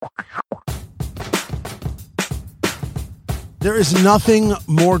There is nothing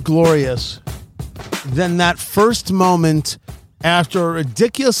more glorious than that first moment after a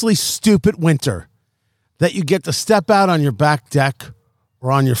ridiculously stupid winter that you get to step out on your back deck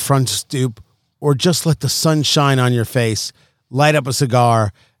or on your front stoop or just let the sun shine on your face, light up a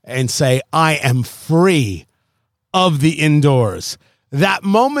cigar, and say, I am free of the indoors. That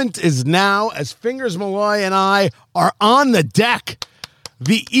moment is now as Fingers Malloy and I are on the deck,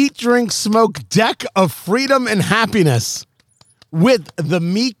 the Eat, Drink, Smoke deck of freedom and happiness with the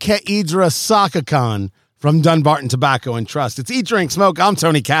Querida SakaKhan from Dunbarton Tobacco and Trust. It's Eat, Drink, Smoke. I'm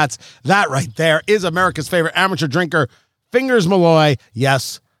Tony Katz. That right there is America's favorite amateur drinker, Fingers Malloy.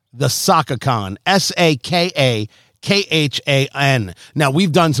 Yes, the SakaKhan, SakaKhan. Now,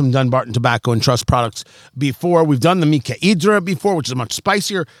 we've done some Dunbarton Tobacco and Trust products before. We've done the Querida before, which is a much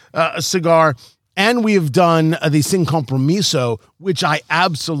spicier cigar. And we've done the Sin Compromiso, which I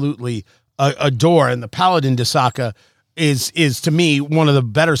absolutely adore. And the Paladin de Saka is to me one of the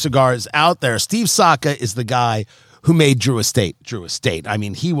better cigars out there. Steve Saka is the guy who made Drew Estate. I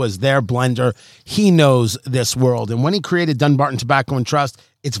mean, he was their blender. He knows this world. And when he created Dunbarton Tobacco and Trust,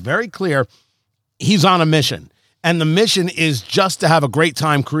 it's very clear he's on a mission. And the mission is just to have a great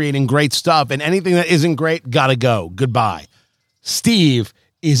time creating great stuff. And anything that isn't great, gotta go. Goodbye. Steve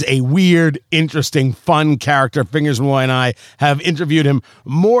is a weird, interesting, fun character. Fingers Malloy and I have interviewed him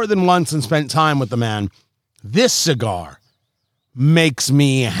more than once and spent time with the man. This cigar makes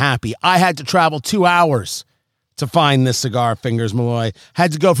me happy. I had to travel 2 hours to find this cigar, Fingers Malloy.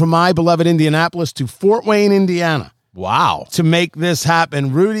 Had to go from my beloved Indianapolis to Fort Wayne, Indiana. Wow. To make this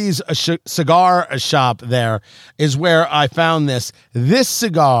happen. Rudy's cigar shop there is where I found this. This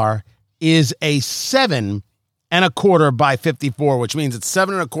cigar is a 7 1/4 by 54, which means it's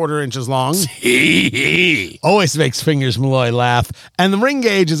 7 1/4 inches long. Always makes Fingers Malloy laugh. And the ring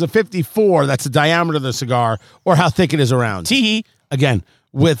gauge is a 54. That's the diameter of the cigar, or how thick it is around. Again,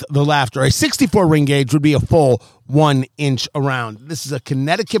 with the laughter. A 64 ring gauge would be a full 1 inch around. This is a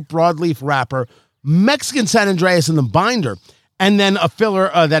Connecticut broadleaf wrapper, Mexican San Andreas in the binder, and then a filler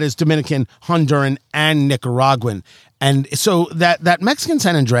that is Dominican, Honduran, and Nicaraguan. And so that Mexican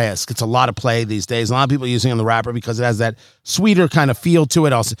San Andreas gets a lot of play these days. A lot of people are using it on the wrapper because it has that sweeter kind of feel to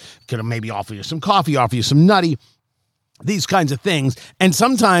it. Also, could maybe offer you some coffee, offer you some nutty, these kinds of things. And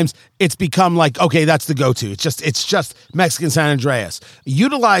sometimes it's become like, okay, that's the go-to. It's just Mexican San Andreas.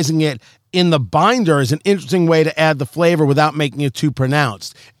 Utilizing it in the binder is an interesting way to add the flavor without making it too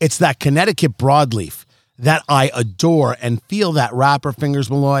pronounced. It's that Connecticut broadleaf that I adore, and feel that wrapper,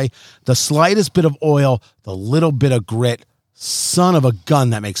 Fingers Malloy. The slightest bit of oil, the little bit of grit, son of a gun,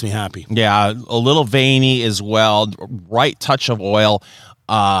 that makes me happy. Yeah, a little veiny as well, right touch of oil.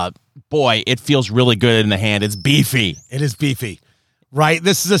 Boy, it feels really good in the hand. It's beefy. It is beefy, right?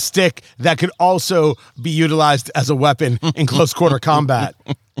 This is a stick that could also be utilized as a weapon in close quarter combat.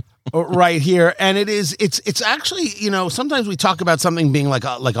 Right here. And it's actually, sometimes we talk about something being like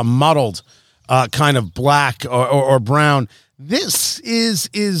a muddled kind of black or brown. This is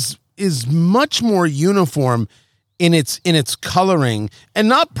much more uniform in its coloring, and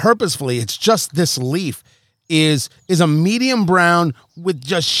not purposefully. It's just this leaf is a medium brown with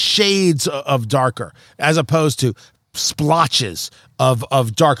just shades of darker, as opposed to splotches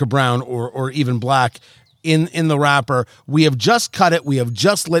of darker brown or even black in the wrapper. We have just cut it. We have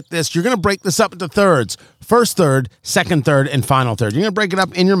just lit this. You're going to break this up into thirds. First third, second third, and final third. You're going to break it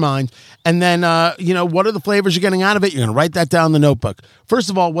up in your mind. And then, what are the flavors you're getting out of it? You're going to write that down in the notebook. First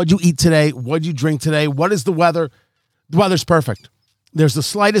of all, what'd you eat today? What'd you drink today? What is the weather? The weather's perfect. There's the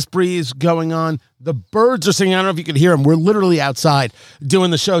slightest breeze going on. The birds are singing. I don't know if you could hear them. We're literally outside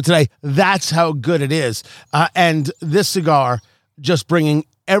doing the show today. That's how good it is. And this cigar just bringing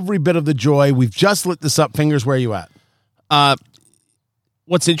every bit of the joy. We've just lit this up. Fingers, where are you at?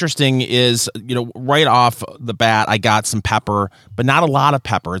 What's interesting is, right off the bat, I got some pepper, but not a lot of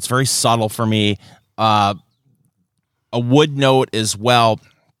pepper. It's very subtle for me. A wood note as well.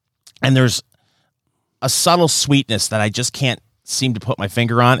 And there's a subtle sweetness that I just can't seem to put my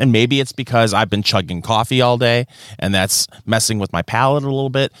finger on. And maybe it's because I've been chugging coffee all day and that's messing with my palate a little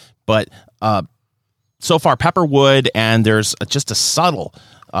bit. But so far, pepper, wood, and there's just a subtle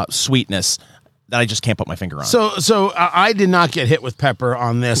sweetness that I just can't put my finger on. So I did not get hit with pepper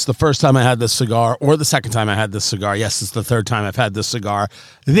on this the first time I had this cigar, or the second time I had this cigar. Yes, it's the third time I've had this cigar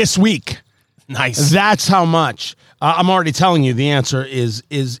this week. Nice. That's how much. I'm already telling you the answer is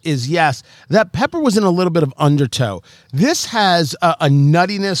yes. That pepper was in a little bit of undertow. This has a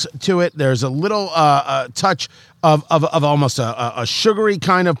nuttiness to it. There's a little touch of almost a sugary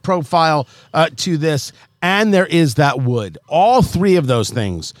kind of profile to this. And there is that wood. All three of those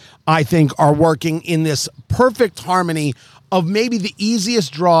things, I think, are working in this perfect harmony of maybe the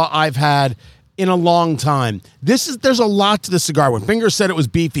easiest draw I've had in a long time. There's a lot to the cigar. When Finger said it was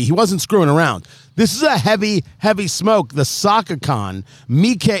beefy, he wasn't screwing around. This is a heavy, heavy smoke. The SakaKhan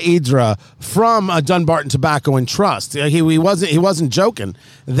Ezra from Dunbarton Tobacco and Trust. He wasn't joking.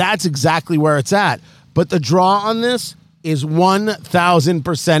 That's exactly where it's at. But the draw on this is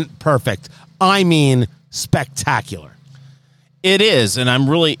 1,000% perfect. I mean, spectacular. It is, and I'm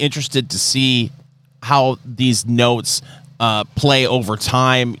really interested to see how these notes play over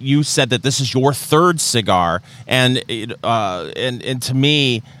time. You said that this is your third cigar, and to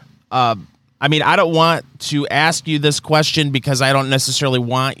me, I mean, I don't want to ask you this question because I don't necessarily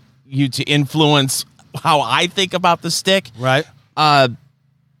want you to influence how I think about the stick. Right.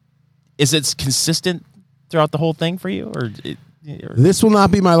 Is it consistent throughout the whole thing for you, or this will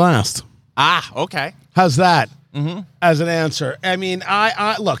not be my last? Okay. How's that? As an answer. I mean,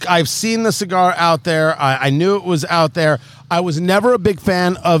 I look, I've seen the cigar out there. I knew it was out there. I was never a big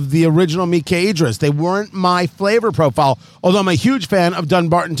fan of the original Idras. They weren't my flavor profile, although I'm a huge fan of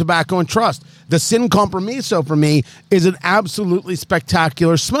Dunbarton Tobacco and Trust. The Sin Compromiso for me is an absolutely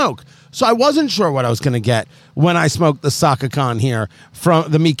spectacular smoke. So I wasn't sure what I was going to get when I smoked the SakaKhan here from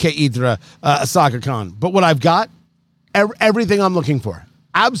the Idra SakaKhan. But what I've got, everything I'm looking for.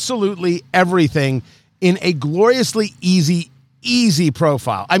 Absolutely everything in a gloriously easy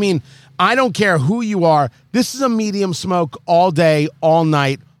profile. I mean, I don't care who you are. This is a medium smoke all day, all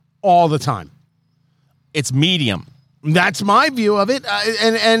night, all the time. It's medium. That's my view of it.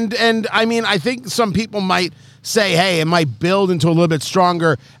 And I mean, I think some people might say, hey, it might build into a little bit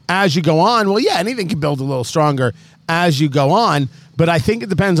stronger as you go on. Well, yeah, anything can build a little stronger as you go on. But I think it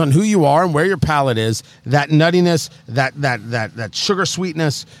depends on who you are and where your palate is. That nuttiness, that sugar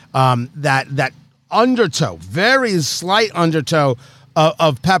sweetness, that undertow, very slight undertow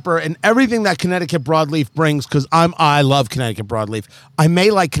of pepper, and everything that Connecticut broadleaf brings, because I love Connecticut broadleaf. I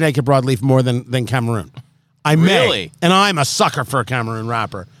may like Connecticut broadleaf more than Cameroon. I may. Really? And I'm a sucker for a Cameroon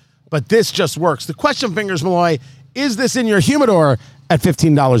wrapper. But this just works. The question, Fingers Malloy, is this in your humidor at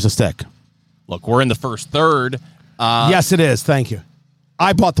 $15 a stick? Look, we're in the first third. Yes, it is. Thank you.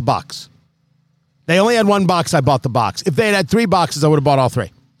 I bought the box. They only had one box. I bought the box. If they had 3 boxes, I would have bought all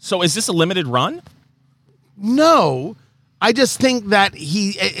 3. So is this a limited run? No, I just think that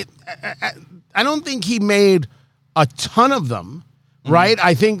I don't think he made a ton of them, right?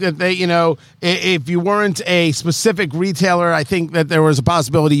 I think that they, if you weren't a specific retailer, I think that there was a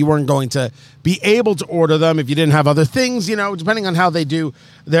possibility you weren't going to be able to order them if you didn't have other things, depending on how they do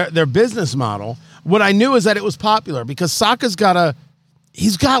their business model. What I knew is that it was popular because Saka's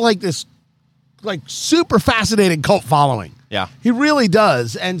he's got like this like super fascinating cult following. Yeah. He really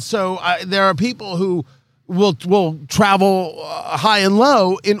does. And so there are people who will travel high and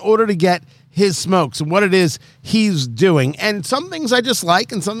low in order to get his smokes and what it is he's doing. And some things I just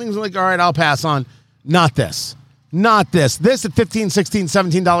like, and some things I'm like, all right, I'll pass on. Not this. This at $15, $16,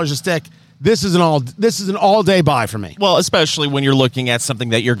 $17 a stick. This is an all-day buy for me. Well, especially when you're looking at something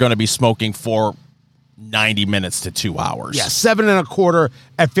that you're going to be smoking for 90 minutes to 2 hours. Yeah, 7 1/4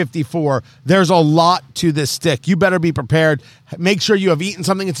 at 54. There's a lot to this stick. You better be prepared. Make sure you have eaten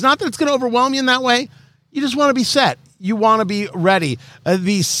something. It's not that it's going to overwhelm you in that way. You just want to be set. You want to be ready.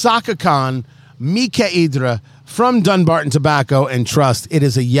 The SakaKhan Idra from Dunbarton Tobacco and Trust. It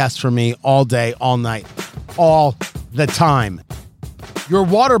is a yes for me all day, all night, all the time. Your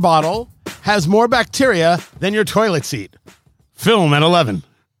water bottle has more bacteria than your toilet seat. Film at 11.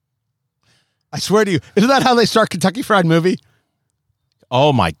 I swear to you, isn't that how they start Kentucky Fried Movie?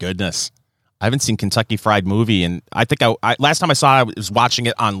 Oh, my goodness. I haven't seen Kentucky Fried Movie, and I think I last time I saw it, I was watching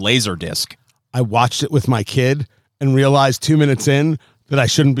it on Laserdisc. I watched it with my kid and realized 2 minutes in that I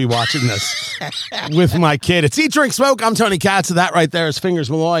shouldn't be watching this with my kid. It's Eat, Drink, Smoke. I'm Tony Katz. That right there is Fingers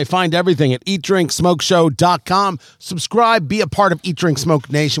Malloy. Find everything at eatdrinksmokeshow.com. Subscribe. Be a part of Eat, Drink,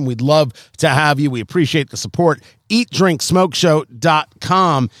 Smoke Nation. We'd love to have you. We appreciate the support.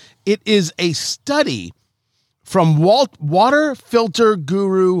 eatdrinksmokeshow.com. It is a study from Water Filter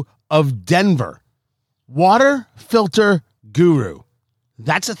Guru of Denver. Water Filter Guru.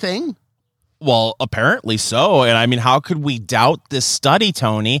 That's a thing? Well, apparently so. And I mean, how could we doubt this study,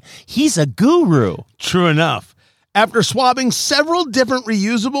 Tony? He's a guru. True enough. After swabbing several different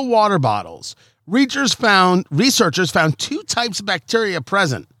reusable water bottles, researchers found 2 types of bacteria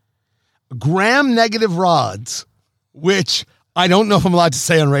present. Gram-negative rods, which I don't know if I'm allowed to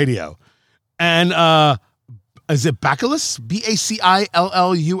say on radio. And is it Bacillus?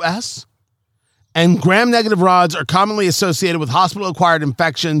 Bacillus? And gram-negative rods are commonly associated with hospital-acquired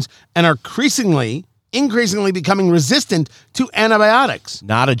infections and are increasingly becoming resistant to antibiotics.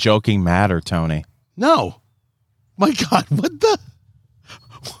 Not a joking matter, Tony. No. My God, what the?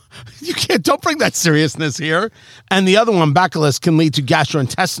 You don't bring that seriousness here. And the other one, bacillus, can lead to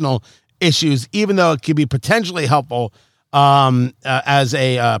gastrointestinal issues, even though it can be potentially helpful as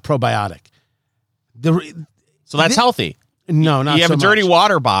a probiotic. So that's healthy. No, not so much. You have a dirty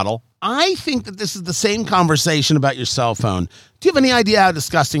water bottle. I think that this is the same conversation about your cell phone. Do you have any idea how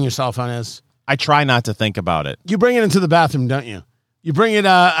disgusting your cell phone is? I try not to think about it. You bring it into the bathroom, don't you? You bring it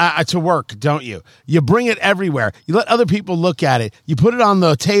to work, don't you? You bring it everywhere. You let other people look at it. You put it on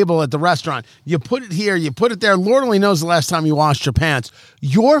the table at the restaurant. You put it here. You put it there. Lord only knows the last time you washed your pants.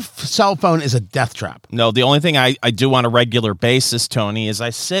 Your cell phone is a death trap. No, the only thing I do on a regular basis, Tony, is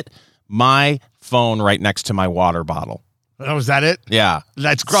I sit my phone right next to my water bottle. Oh, is that it? Yeah.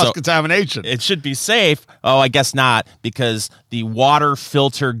 That's cross-contamination. It should be safe. Oh, I guess not, because the water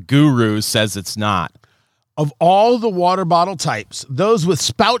filter guru says it's not. Of all the water bottle types, those with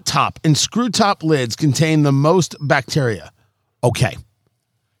spout top and screw top lids contain the most bacteria. Okay.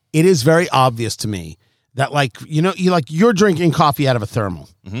 It is very obvious to me that, like, you're drinking coffee out of a thermal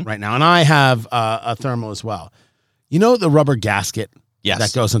right now, and I have a thermal as well. You know the rubber gasket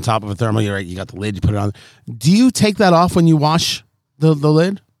that goes on top of a thermal? You got the lid, you put it on. Do you take that off when you wash the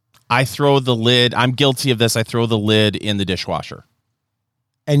lid? I throw the lid. I'm guilty of this. I throw the lid in the dishwasher.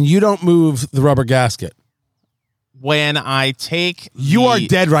 And you don't move the rubber gasket? When I take You are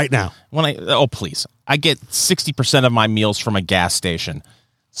dead right now. Please. I get 60% of my meals from a gas station.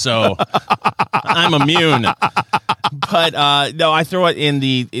 So I'm immune. But no, I throw it in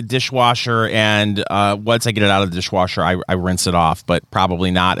the dishwasher, and once I get it out of the dishwasher, I rinse it off, but probably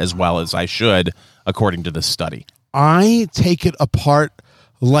not as well as I should, according to this study. I take it apart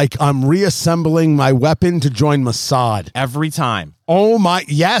like I'm reassembling my weapon to join Mossad. Every time. Oh my,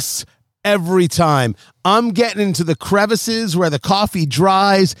 yes. Every time. I'm getting into the crevices where the coffee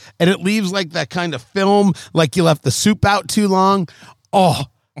dries and it leaves like that kind of film, like you left the soup out too long. Oh,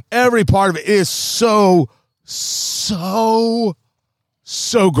 every part of it is so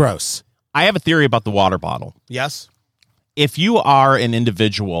gross. I have a theory about the water bottle. Yes. If you are an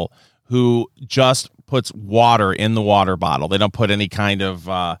individual who just puts water in the water bottle, they don't put any kind of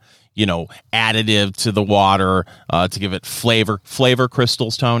additive to the water to give it flavor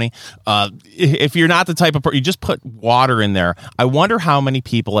crystals, Tony. If you're not the type of person, you just put water in there. I wonder how many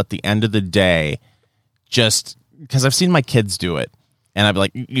people at the end of the day, just because I've seen my kids do it, and I'd be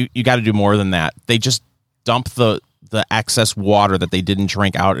like, you got to do more than that. They just dump the excess water that they didn't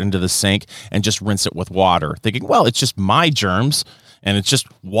drink out into the sink and just rinse it with water, thinking, well, it's just my germs and it's just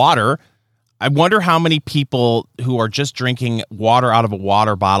water. I wonder how many people who are just drinking water out of a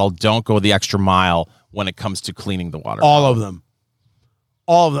water bottle don't go the extra mile when it comes to cleaning the water. All of them,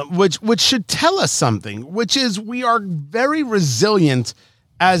 which should tell us something, which is we are very resilient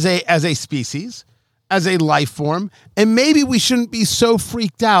as a species, as a life form, and maybe we shouldn't be so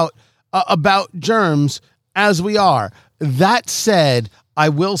freaked out about germs as we are. That said, I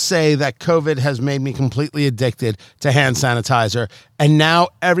will say that COVID has made me completely addicted to hand sanitizer. And now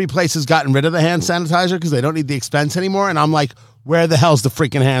every place has gotten rid of the hand sanitizer because they don't need the expense anymore. And I'm like, where the hell's the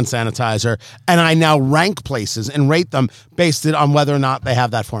freaking hand sanitizer? And I now rank places and rate them based on whether or not they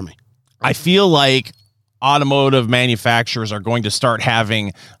have that for me. I feel like automotive manufacturers are going to start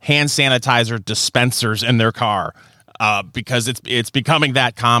having hand sanitizer dispensers in their car because it's becoming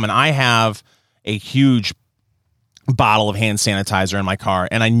that common. I have a huge bottle of hand sanitizer in my car,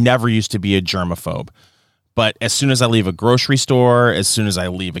 and I never used to be a germaphobe. But as soon as I leave a grocery store, as soon as I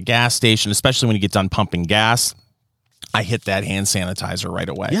leave a gas station, especially when you get done pumping gas, I hit that hand sanitizer right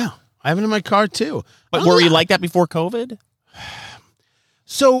away. Yeah, I have it in my car too. But were you like that before COVID?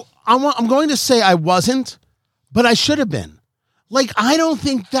 So I'm going to say I wasn't, but I should have been. Like, I don't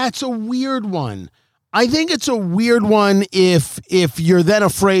think that's a weird one. I think it's a weird one if you're then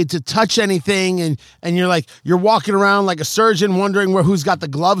afraid to touch anything and you're walking around like a surgeon wondering who's got the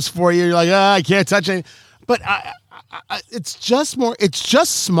gloves for you. You're like, I can't touch anything. But it's just smart.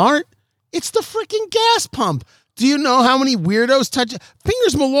 It's the freaking gas pump. Do you know how many weirdos touch it?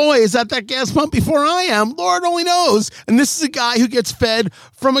 Fingers Malloy is at that gas pump before I am. Lord only knows. And this is a guy who gets fed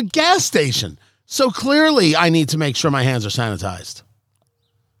from a gas station. So clearly I need to make sure my hands are sanitized.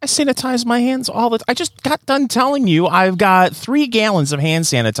 I sanitize my hands all the time. I just got done telling you I've got 3 gallons of hand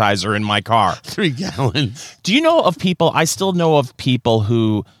sanitizer in my car. 3 gallons. Do you know of people? I still know of people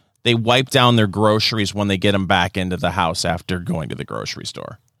who they wipe down their groceries when they get them back into the house after going to the grocery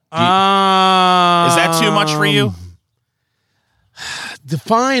store. Is that too much for you?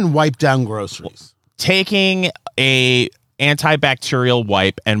 Define wipe down groceries. Taking a antibacterial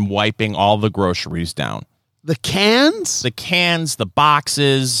wipe and wiping all the groceries down. The cans? The cans, the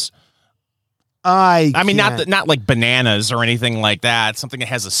boxes, I mean, can't. not like bananas or anything like that. Something that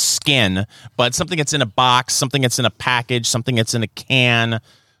has a skin, but something that's in a box, something that's in a package, something that's in a can.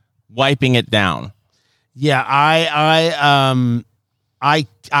 Wiping it down. Yeah, I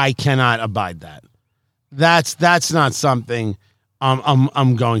cannot abide that. That's not something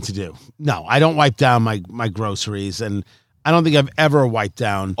I'm going to do. No, I don't wipe down my groceries, and I don't think I've ever wiped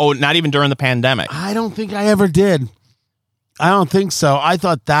down. Oh, not even during the pandemic. I don't think I ever did. I don't think so. I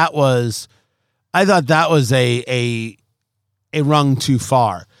thought that was a rung too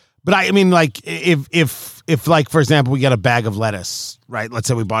far. But I mean, like, if like, for example, we get a bag of lettuce, right? Let's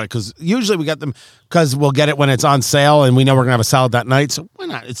say we bought it because usually we get them because we'll get it when it's on sale and we know we're gonna have a salad that night. So why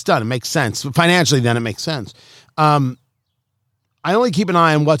not? It's done. It makes sense financially. Then it makes sense. I only keep an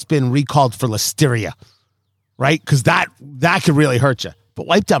eye on what's been recalled for listeria, right? Because that could really hurt you. But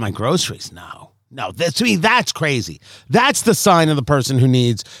wipe down my groceries, no. To me, that's crazy. That's the sign of the person who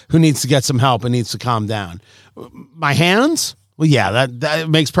needs to get some help and needs to calm down. My hands, well, yeah, that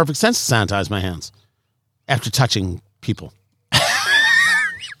makes perfect sense to sanitize my hands after touching people.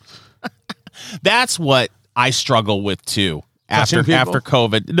 That's what I struggle with too. After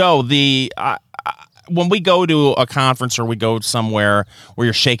COVID. No, when we go to a conference or we go somewhere where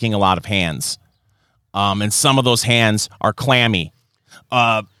you're shaking a lot of hands, and some of those hands are clammy.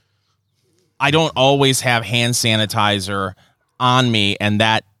 I don't always have hand sanitizer on me, and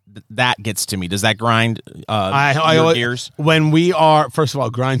that gets to me. Does that grind your gears? When we are, first of all,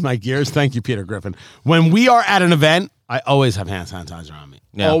 grind my gears. Thank you, Peter Griffin. When we are at an event, I always have hand sanitizer on me.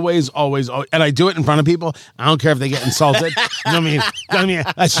 Yeah. Always. And I do it in front of people. I don't care if they get insulted. You know what I mean?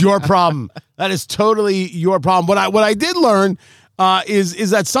 That's your problem. That is totally your problem. What I did learn is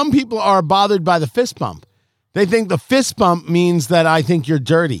that some people are bothered by the fist bump. They think the fist bump means that I think you're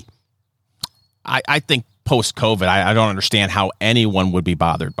dirty. I think post-COVID, I don't understand how anyone would be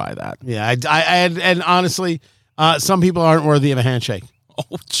bothered by that. Yeah, and honestly, some people aren't worthy of a handshake.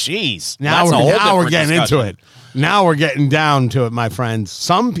 Oh, jeez. Now we're getting into it. Now we're getting down to it, my friends.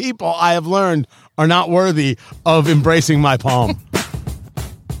 Some people, I have learned, are not worthy of embracing my palm.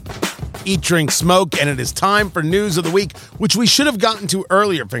 Eat, drink, smoke, and it is time for news of the week, which we should have gotten to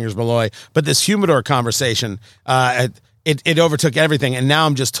earlier, Fingers Malloy, but this humidor conversation, it overtook everything, and now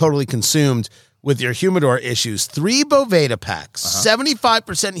I'm just totally consumed with your humidor issues. 3 Boveda packs,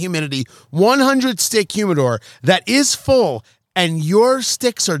 75% humidity, 100 stick humidor that is full, and your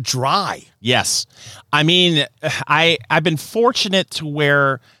sticks are dry. Yes. I mean, I've been fortunate to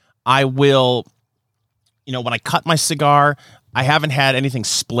where I will, when I cut my cigar, I haven't had anything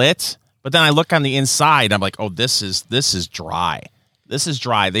split, but then I look on the inside, I'm like, oh, this is dry. This is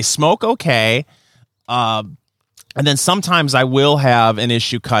dry. They smoke okay. And then sometimes I will have an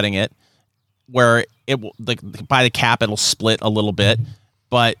issue cutting it where it will, by the cap, it'll split a little bit,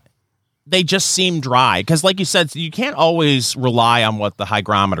 but they just seem dry. Because like you said, you can't always rely on what the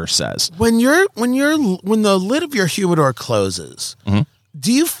hygrometer says. When the lid of your humidor closes,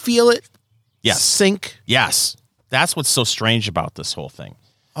 do you feel it sink? Yes. That's what's so strange about this whole thing.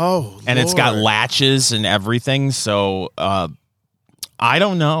 Oh, and Lord. It's got latches and everything. So I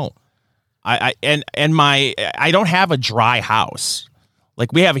don't know. I don't have a dry house.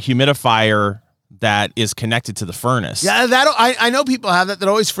 Like, we have a humidifier that is connected to the furnace. Yeah, I know people have that. That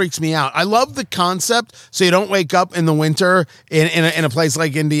always freaks me out. I love the concept, so you don't wake up in the winter in a place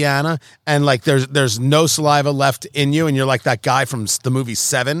like Indiana and like there's no saliva left in you, and you're like that guy from the movie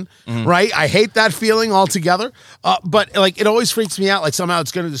Seven, right? I hate that feeling altogether. But like, it always freaks me out. Like, somehow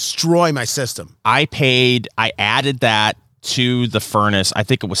it's going to destroy my system. I added that to the furnace. I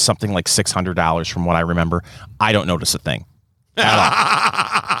think it was something like $600 from what I remember. I don't notice a thing.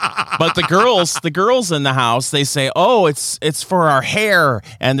 But the girls in the house, they say, oh, it's for our hair,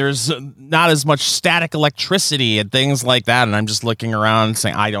 and there's not as much static electricity and things like that. And I'm just looking around and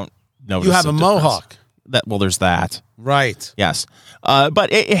saying, I don't notice. You have a mohawk. There's that. Right. Yes.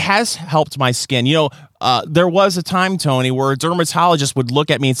 But it has helped my skin. There was a time, Tony, where a dermatologist would look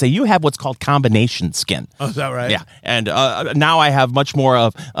at me and say, you have what's called combination skin. Oh, is that right? Yeah. And now I have much more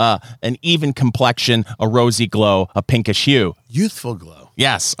of an even complexion, a rosy glow, a pinkish hue. Youthful glow.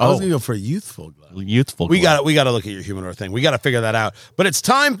 Yes. I was going to go for a youthful glow. Youthful glow. We got to look at your humidor thing. We got to figure that out. But it's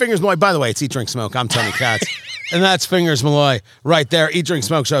time, Fingers Malloy. By the way, it's Eat, Drink, Smoke. I'm Tony Katz. And that's Fingers Malloy right there.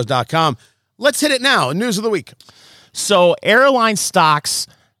 EatDrinkSmokeShows.com. Let's hit it now. News of the week. So airline stocks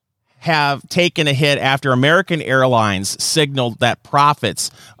have taken a hit after American Airlines signaled that profits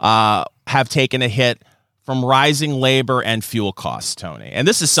have taken a hit from rising labor and fuel costs, Tony. And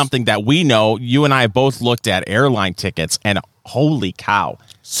this is something that we know. You and I both looked at airline tickets, and holy cow.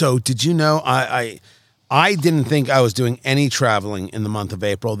 So did you know, I I didn't think I was doing any traveling in the month of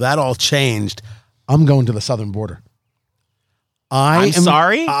April. That all changed. I'm going to the southern border. I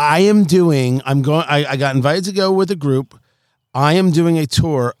got invited to go with a group. I am doing a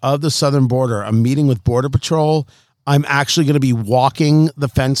tour of the southern border. I'm meeting with Border Patrol. I'm actually going to be walking the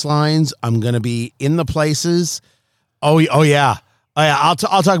fence lines. I'm going to be in the places. Oh yeah. I'll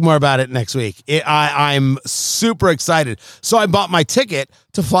talk more about it next week. I'm super excited. So I bought my ticket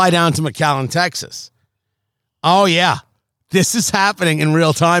to fly down to McAllen, Texas. Oh yeah. This is happening in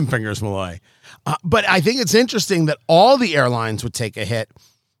real time, Fingers Malloy. But I think it's interesting that all the airlines would take a hit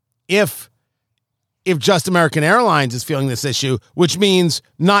if just American Airlines is feeling this issue, which means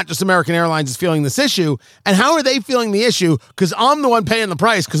not just American Airlines is feeling this issue. And how are they feeling the issue? Because I'm the one paying the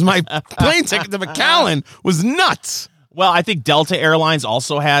price because my plane ticket to McAllen was nuts. Well, I think Delta Airlines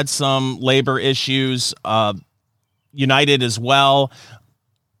also had some labor issues, United as well.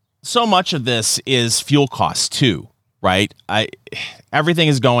 So much of this is fuel costs too, right? Everything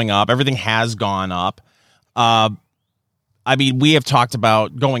is going up. Everything has gone up. We have talked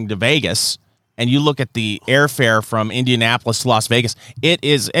about going to Vegas, and you look at the airfare from Indianapolis to Las Vegas. It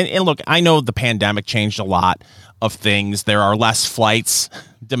is, and look, I know the pandemic changed a lot of things. There are less flights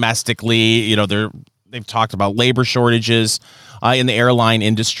domestically. They've talked about labor shortages in the airline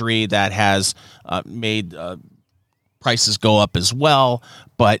industry that has made prices go up as well.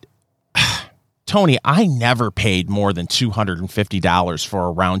 But Tony, I never paid more than $250 for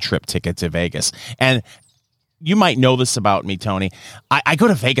a round trip ticket to Vegas. And you might know this about me, Tony. I go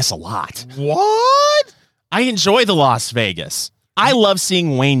to Vegas a lot. What? I enjoy the Las Vegas. I love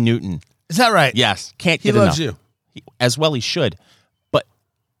seeing Wayne Newton. Is that right? Yes. Can't get enough. He loves you. As well he should. But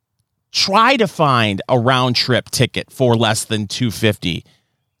try to find a round trip ticket for less than $250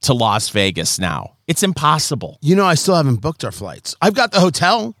 to Las Vegas now. It's impossible. I still haven't booked our flights. I've got the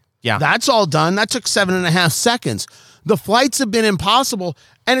hotel. Yeah. That's all done. That took 7.5 seconds. The flights have been impossible,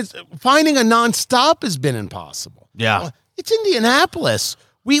 and finding a nonstop has been impossible. Yeah. It's Indianapolis.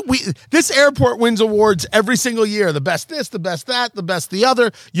 This airport wins awards every single year. The best this, the best that, the best the other.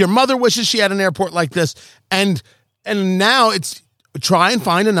 Your mother wishes she had an airport like this. And now it's try and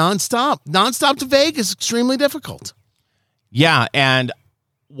find a nonstop. Nonstop to Vegas is extremely difficult. Yeah, and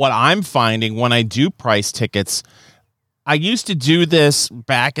what I'm finding when I do price tickets, I used to do this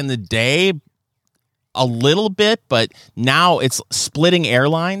back in the day a little bit, but now it's splitting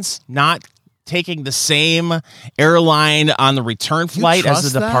airlines, not taking the same airline on the return flight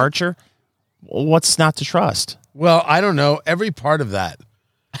as the departure. What's not to trust? Well, I don't know. Every part of that.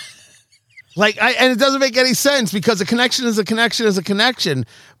 And it doesn't make any sense because a connection is a connection is a connection.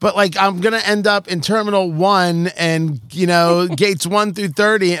 But I'm going to end up in Terminal 1 and, gates 1 through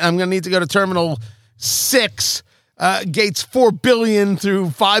 30. And I'm going to need to go to Terminal 6, gates 4 billion through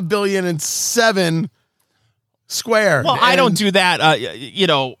 5 billion and 7 square. Well, I don't do that.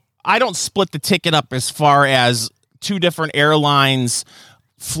 I don't split the ticket up as far as two different airlines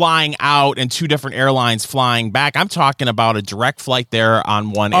flying out and two different airlines flying back. I'm talking about a direct flight there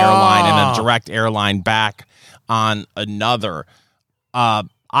on one airline and a direct airline back on another.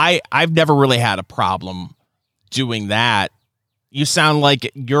 I've never really had a problem doing that. You sound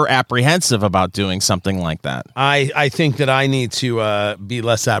like you're apprehensive about doing something like that. I think that I need to be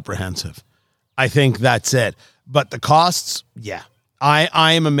less apprehensive. I think that's it. But the costs, yeah.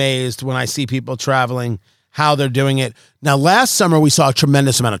 I am amazed when I see people traveling, how they're doing it. Now, last summer, we saw a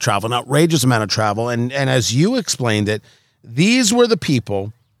tremendous amount of travel, an outrageous amount of travel. And as you explained it, these were the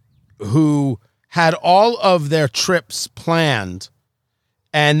people who had all of their trips planned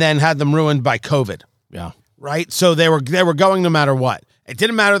and then had them ruined by COVID. Yeah. Right? So they were going no matter what. It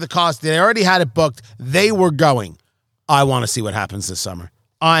didn't matter the cost. They already had it booked. They were going. I want to see what happens this summer.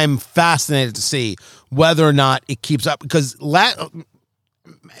 I'm fascinated to see whether or not it keeps up because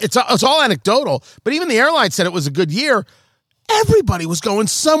it's all anecdotal, but even the airline said it was a good year. Everybody was going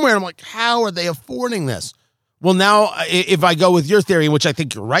somewhere. I'm like, how are they affording this? Well, now, if I go with your theory, which I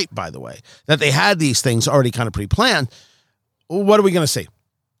think you're right, by the way, that they had these things already kind of pre-planned, what are we going to see?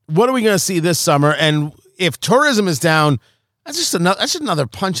 What are we going to see this summer? And if tourism is down, that's just another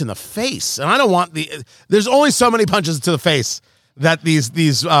punch in the face. And I don't want there's only so many punches to the face that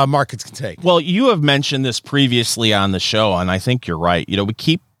these markets can take. Well, you have mentioned this previously on the show, and I think you're right. We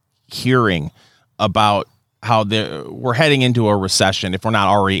keep hearing about how we're heading into a recession, if we're not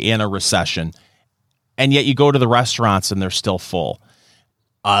already in a recession, and yet you go to the restaurants and they're still full.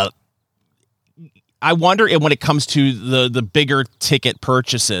 I wonder if when it comes to the bigger ticket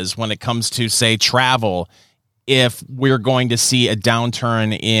purchases, when it comes to, say, travel, if we're going to see a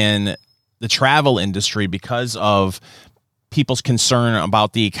downturn in the travel industry because of people's concern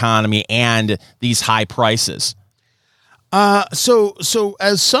about the economy and these high prices? So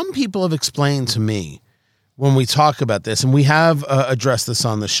as some people have explained to me when we talk about this, and we have addressed this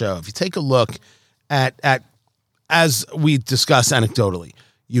on the show, if you take a look at as we discuss anecdotally,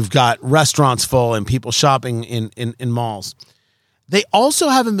 you've got restaurants full and people shopping in malls. They also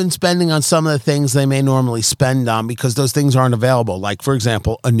haven't been spending on some of the things they may normally spend on because those things aren't available. Like, for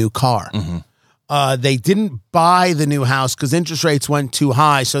example, a new car. Mm-hmm. They didn't buy the new house because interest rates went too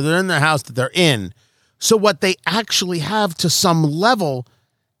high, so they're in their house that they're in. So what they actually have to some level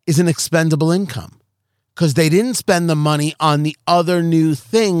is an expendable income because they didn't spend the money on the other new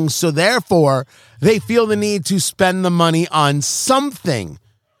things. So therefore, they feel the need to spend the money on something.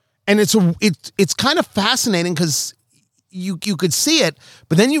 And it's kind of fascinating because you could see it,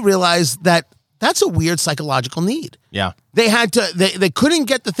 but then you realize that that's a weird psychological need. Yeah. They had to, they couldn't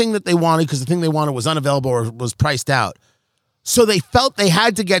get the thing that they wanted because the thing they wanted was unavailable or was priced out. So they felt they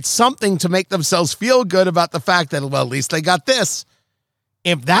had to get something to make themselves feel good about the fact that, well, at least they got this.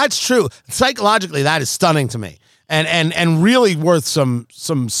 If that's true, psychologically, that is stunning to me and really worth some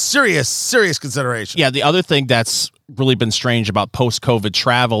serious consideration. Yeah, the other thing that's really been strange about post-COVID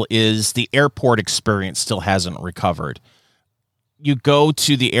travel is the airport experience still hasn't recovered. You go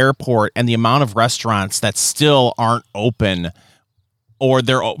to the airport and the amount of restaurants that still aren't open, or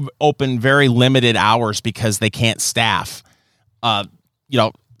they're open very limited hours because they can't staff.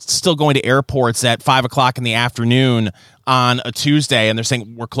 Still going to airports at 5:00 in the afternoon on a Tuesday, and they're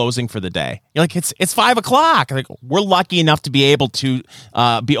saying we're closing for the day. You're like, it's 5:00. Like, we're lucky enough to be able to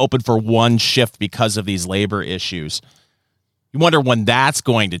be open for one shift because of these labor issues. You wonder when that's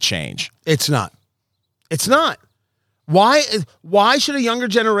going to change. It's not. Why should a younger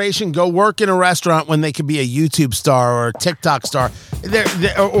generation go work in a restaurant when they could be a YouTube star or a TikTok star,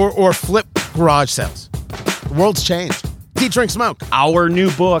 or flip garage sales? The world's changed. Eat, drink, smoke. Our new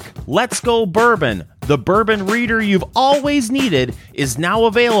book, Let's Go Bourbon, the bourbon reader you've always needed, is now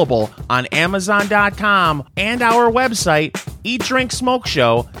available on Amazon.com and our website,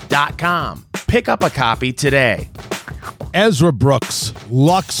 eatdrinksmokeshow.com. Pick up a copy today. Ezra Brooks,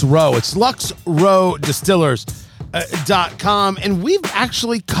 Lux Row. It's LuxRowDistillers.com, and we've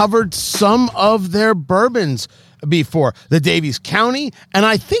actually covered some of their bourbons before. The Davies County, and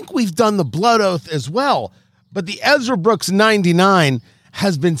I think we've done the Blood Oath as well. But the Ezra Brooks 99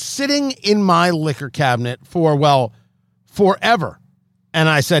 has been sitting in my liquor cabinet for, forever. And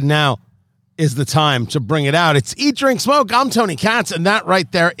I said, now is the time to bring it out. It's Eat, Drink, Smoke. I'm Tony Katz, and that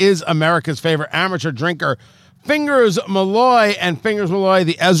right there is America's favorite amateur drinker, Fingers Malloy. And Fingers Malloy,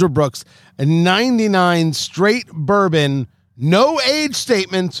 the Ezra Brooks 99 straight bourbon, no age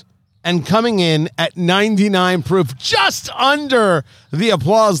statement, and coming in at 99 proof, just under the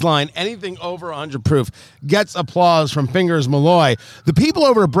applause line. Anything over 100 proof gets applause from Fingers Malloy. The people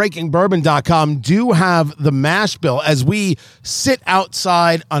over at BreakingBourbon.com do have the mash bill as we sit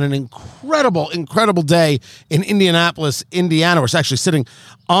outside on an incredible day in Indianapolis, Indiana. We're actually sitting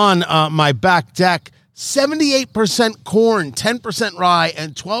on my back deck. 78% corn, 10% rye,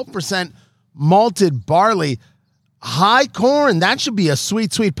 and 12% malted barley. High corn, that should be a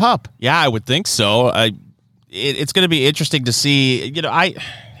sweet pup. Yeah, I would think so. It's going to be interesting to see.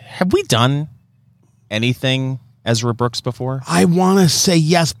 Have we done anything Ezra Brooks before? I want to say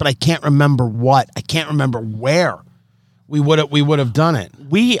yes, but I can't remember what. I can't remember where we would have done it.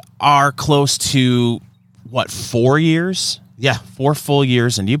 We are close to 4 years? Yeah, 4 full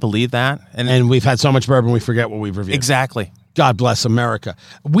years, and do you believe that? And we've had so much bourbon we forget what we've reviewed. Exactly. God bless America.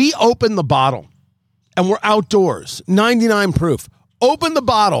 We opened the bottle. And we're outdoors, 99 proof. Open the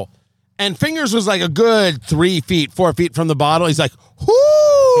bottle, and Fingers was like a good 4 feet from the bottle. He's like,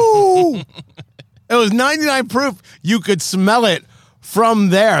 whoo! It was 99 proof. You could smell it from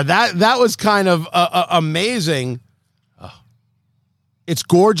there. That was kind of amazing. It's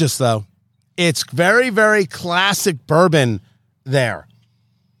gorgeous, though. It's very, very classic bourbon there.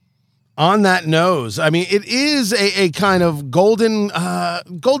 On that nose, I mean, it is a kind of golden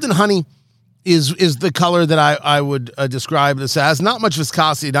honey. Is the color that I would describe this as. Not much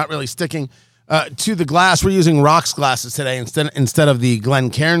viscosity, not really sticking to the glass. We're using rocks glasses today instead of the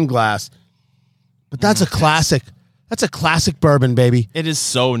Glencairn glass. But that's a classic. That's a classic bourbon, baby. It is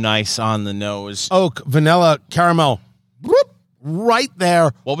so nice on the nose. Oak, vanilla, caramel. Whoop, right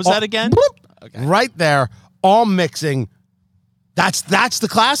there. What was that again? Whoop, okay. Right there, all mixing. That's the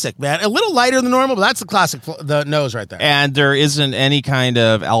classic, man. A little lighter than normal, but that's the classic, the nose right there. And there isn't any kind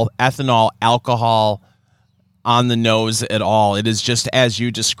of ethanol alcohol on the nose at all. It is just as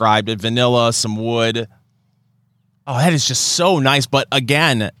you described it, vanilla, some wood. Oh, that is just so nice. But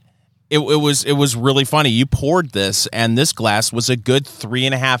again, it was really funny. You poured this, and this glass was a good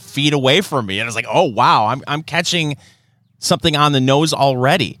 3.5 feet away from me, and I was like, "Oh wow, I'm catching something on the nose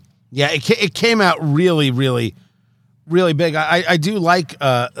already." Yeah, it came out really, really, really big. I do like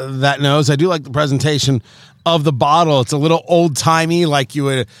that nose. I do like the presentation of the bottle. It's a little old timey, like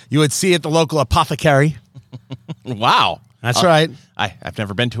you would see at the local apothecary. Wow, that's right. I've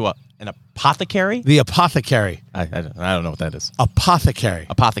never been to an apothecary. The apothecary. I don't know what that is. Apothecary.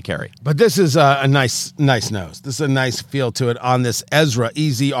 But this is a nice nose. This is a nice feel to it on this Ezra,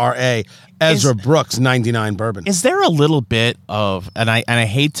 EZRA, Ezra Brooks 99 bourbon. Is there a little bit of, and I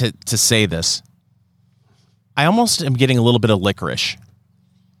hate to say this, I almost am getting a little bit of licorice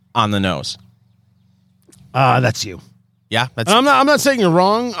on the nose. That's you. Yeah, I'm not saying you're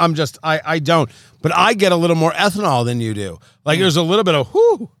wrong. I'm just I don't, but I get a little more ethanol than you do. Like there's a little bit of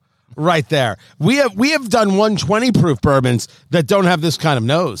whoo right there. We have done 120 proof bourbons that don't have this kind of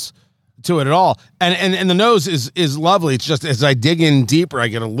nose to it at all, and the nose is lovely. It's just as I dig in deeper, I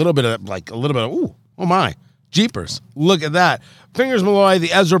get a little bit of ooh, oh my jeepers, look at that. Fingers Malloy,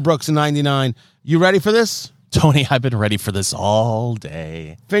 the Ezra Brooks 99. You ready for this? Tony, I've been ready for this all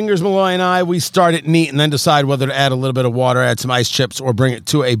day. Fingers Malloy and I, we start it neat and then decide whether to add a little bit of water, add some ice chips, or bring it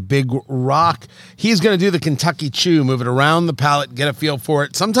to a big rock. He's going to do the Kentucky Chew, move it around the palate, get a feel for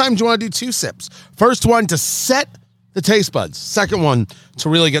it. Sometimes you want to do 2 sips. First one to set the taste buds. Second one to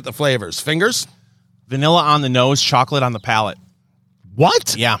really get the flavors. Fingers? Vanilla on the nose, chocolate on the palate.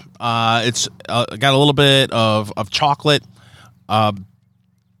 What? Yeah, it's got a little bit of chocolate.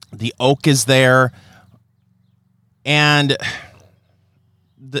 The oak is there. And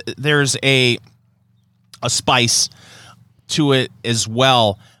there's a spice to it as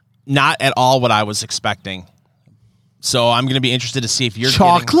well. Not at all what I was expecting. So I'm going to be interested to see if you're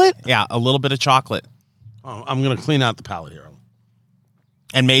chocolate. Yeah, a little bit of chocolate. Oh, I'm going to clean out the palate here.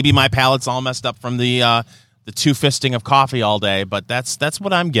 And maybe my palate's all messed up from the 2 fisting of coffee all day, but that's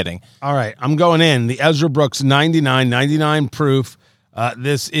what I'm getting. All right, I'm going in. The Ezra Brooks 99 proof.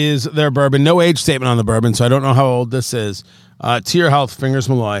 This is their bourbon. No age statement on the bourbon, so I don't know how old this is. To your health, Fingers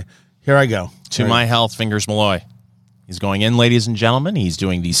Malloy. Here I go. To my health, Fingers Malloy. He's going in, ladies and gentlemen. He's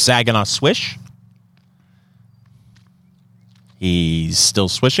doing the Saginaw swish. He's still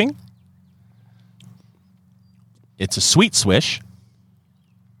swishing. It's a sweet swish.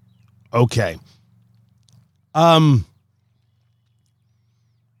 Okay. That's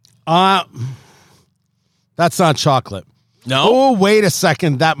not chocolate. No? Oh, wait a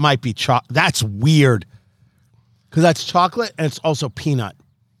second. That might be chocolate. That's weird. Because that's chocolate and it's also peanut.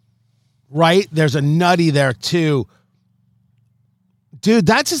 Right? There's a nutty there too. Dude,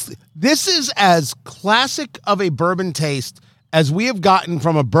 this is as classic of a bourbon taste as we have gotten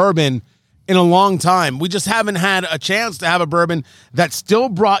from a bourbon in a long time. We just haven't had a chance to have a bourbon that still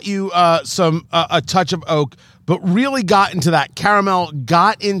brought you a touch of oak, but really got into that caramel,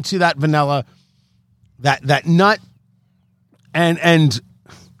 got into that vanilla, that nut. And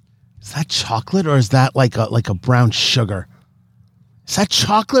is that chocolate or is that like a brown sugar? Is that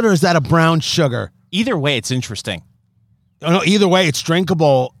chocolate or is that a brown sugar? Either way, it's interesting. No, either way, it's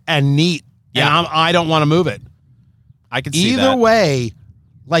drinkable and neat. Yeah. And I don't want to move it. I can see that. Either way,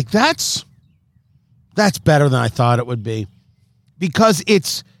 like that's better than I thought it would be. Because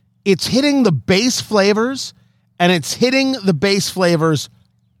it's hitting the base flavors and it's hitting the base flavors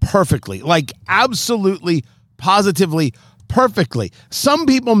perfectly. Like absolutely, positively perfectly. Some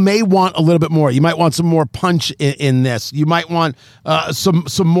people may want a little bit more. You might want some more punch in this. You might want some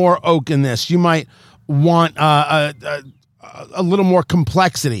more oak in this. You might want a little more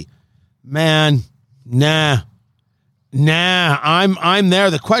complexity. Man, nah. I'm there.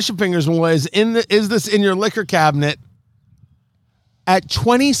 The question, Fingers was is this in your liquor cabinet at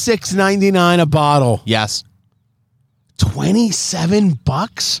 $26.99 a bottle? Yes.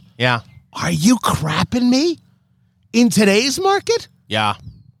 $27? Yeah. Are you crapping me? In today's market? Yeah.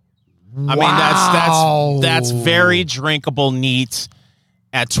 I Wow. mean, that's very drinkable neat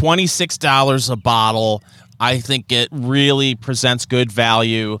at $26 a bottle. I think it really presents good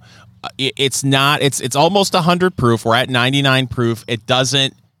value. It's almost 100 proof. We're at 99 proof.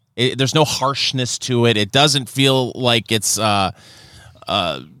 There's no harshness to it. It doesn't feel like it's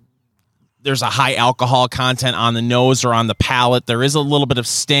there's a high alcohol content on the nose or on the palate. There is a little bit of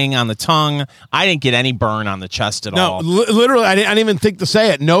sting on the tongue. I didn't get any burn on the chest at all. No, literally, I didn't even think to say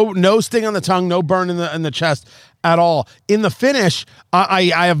it. No sting on the tongue, no burn in the chest at all. In the finish,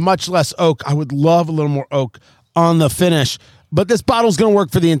 I have much less oak. I would love a little more oak on the finish. But this bottle's going to work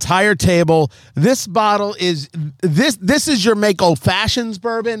for the entire table. This bottle is this is your make old fashions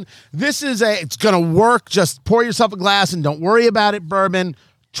bourbon. It's going to work. Just pour yourself a glass and don't worry about it. Bourbon.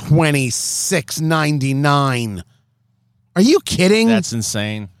 $26.99. Are you kidding? That's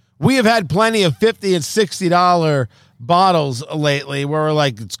insane. We have had plenty of $50 and $60 bottles lately where we're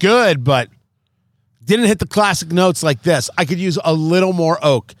like, it's good, but didn't hit the classic notes like this. I could use a little more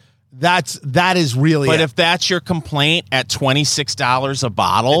oak. That is really But it. if that's your complaint at $26 a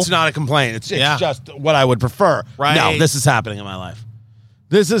bottle, It's not a complaint. It's just what I would prefer. Right. No, this is happening in my life.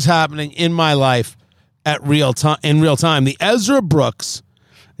 This is happening in my life in real time. The Ezra Brooks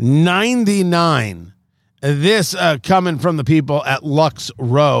 99. This coming from the people at Lux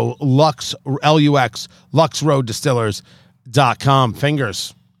Row, Lux, L-U-X, LuxRowDistillers.com.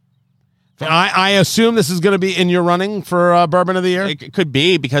 Fingers. I assume this is going to be in your running for Bourbon of the Year? it could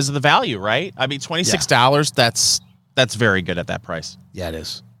be because of the value, right? I mean, $26, that's very good at that price. Yeah, it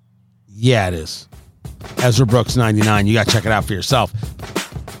is. Yeah, it is. Ezra Brooks 99. You got to check it out for yourself.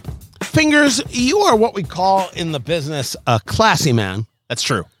 Fingers, you are what we call in the business a classy man. That's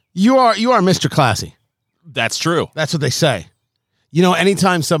true. You are Mr. Classy. That's true. That's what they say. You know,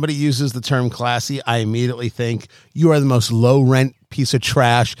 anytime somebody uses the term classy, I immediately think you are the most low-rent piece of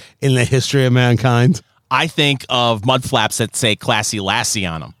trash in the history of mankind. I think of mud flaps that say classy lassie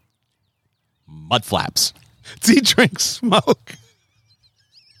on them. Mud flaps. Do you drink smoke?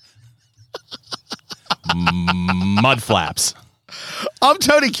 Mud flaps. I'm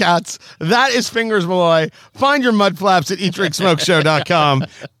Tony Katz. That is Fingers Malloy. Find your mud flaps at eatdrinksmokeshow.com.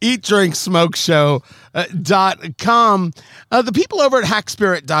 eatdrinksmokeshow.com. The people over at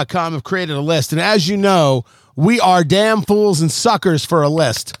hackspirit.com have created a list. And as you know, we are damn fools and suckers for a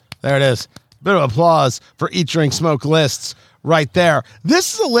list. There it is. Bit of applause for Eat, Drink, Smoke lists right there.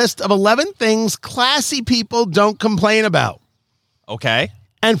 This is a list of 11 things classy people don't complain about. Okay.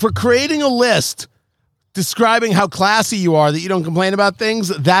 And for creating a list describing how classy you are that you don't complain about things,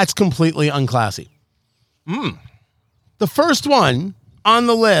 that's completely unclassy. The first one on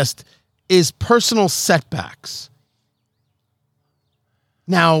the list is personal setbacks.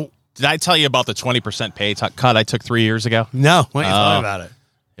 Now, Did I tell you about the 20% pay cut I took 3 years ago? no, what are you talking about it?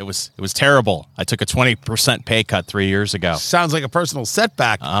 It was terrible. I took a 20% pay cut 3 years ago. Sounds like a personal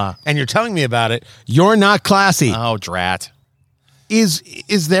setback, and you're telling me about it. You're not classy. Oh, drat.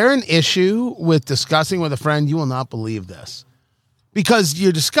 Is there an issue with discussing with a friend? You will not believe this. Because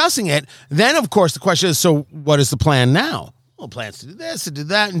you're discussing it, then, of course, the question is, so what is the plan now? Well, plans to do this, to do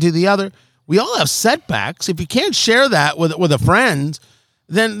that, and do the other. We all have setbacks. If you can't share that with a friend,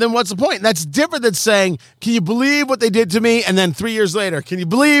 then what's the point? That's different than saying, can you believe what they did to me? And then 3 years later, can you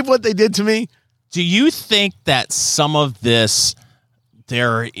believe what they did to me? Do you think that some of this,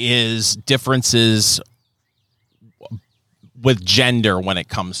 there is differences with gender when it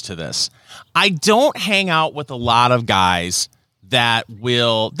comes to this? I don't hang out with a lot of guys that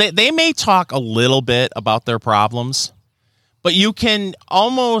they may talk a little bit about their problems, but you can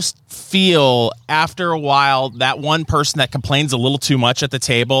almost feel after a while that one person that complains a little too much at the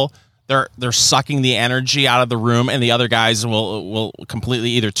table, they're sucking the energy out of the room, and the other guys will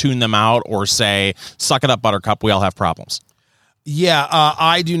completely either tune them out or say, suck it up, buttercup, we all have problems. Yeah,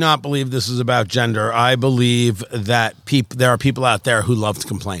 I do not believe this is about gender. I believe that there are people out there who love to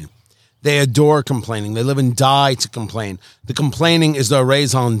complain. They adore complaining. They live and die to complain. The complaining is their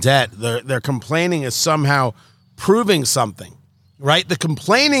raison d'etre. Their complaining is somehow proving something, right? The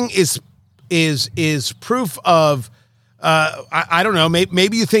complaining is proof of, I don't know,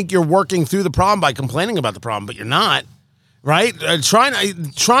 maybe you think you're working through the problem by complaining about the problem, but you're not, right?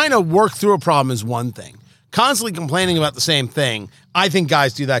 Trying to work through a problem is one thing. Constantly complaining about the same thing, I think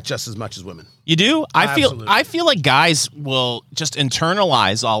guys do that just as much as women. You do? Absolutely. I feel like guys will just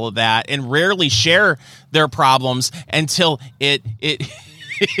internalize all of that and rarely share their problems until it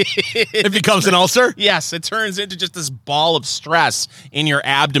It becomes an ulcer? Yes, it turns into just this ball of stress in your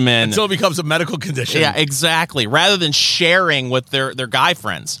abdomen. Until it becomes a medical condition. Yeah, exactly. Rather than sharing with their guy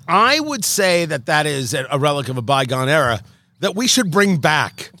friends. I would say that is a relic of a bygone era that we should bring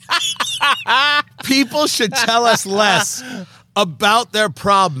back. People should tell us less about their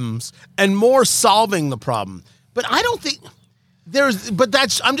problems and more solving the problem. But I don't think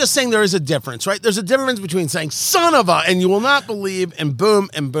I'm just saying there is a difference, right? There's a difference between saying son of a, and you will not believe, and boom,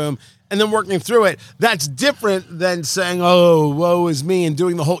 and then working through it. That's different than saying, oh, woe is me, and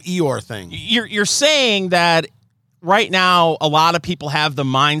doing the whole Eeyore thing. You're saying that right now, a lot of people have the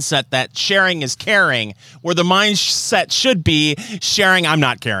mindset that sharing is caring, where the mindset should be sharing, I'm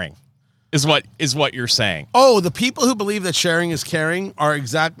not caring, is what you're saying. Oh, the people who believe that sharing is caring are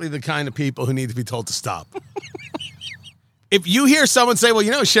exactly the kind of people who need to be told to stop. If you hear someone say,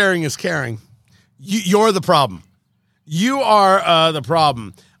 well, sharing is caring, you're the problem. You are the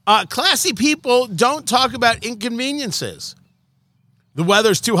problem. Classy people don't talk about inconveniences. The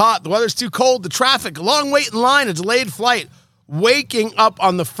weather's too hot. The weather's too cold. The traffic, a long wait in line, a delayed flight. Waking up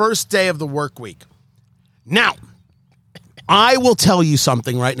on the first day of the work week. Now, I will tell you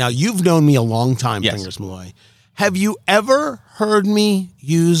something right now. You've known me a long time, Yes. Fingers Malloy. Have you ever heard me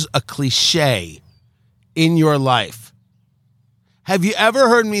use a cliche in your life? Have you ever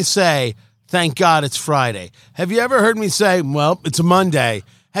heard me say, thank God it's Friday? Have you ever heard me say, well, it's a Monday?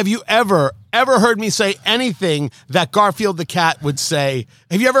 Have you ever heard me say anything that Garfield the cat would say?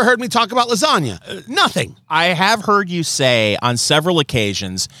 Have you ever heard me talk about lasagna? Nothing. I have heard you say on several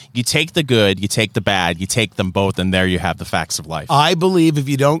occasions, you take the good, you take the bad, you take them both, and there you have the facts of life. I believe if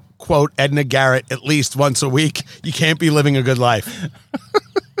you don't quote Edna Garrett at least once a week, you can't be living a good life.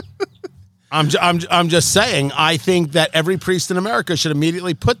 I'm just saying, I think that every priest in America should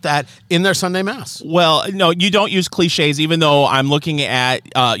immediately put that in their Sunday Mass. Well, no, you don't use cliches, even though I'm looking at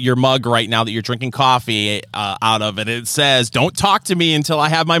your mug right now that you're drinking coffee out of, and it says, don't talk to me until I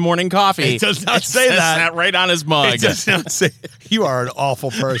have my morning coffee. It does not say says that. right on his mug. It does not say. You are an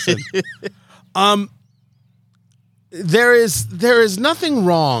awful person. There is nothing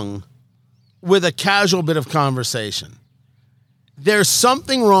wrong with a casual bit of conversation. There's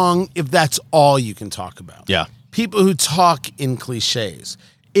something wrong if that's all you can talk about. Yeah. People who talk in cliches.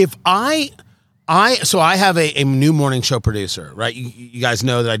 If I have a new morning show producer, right? You guys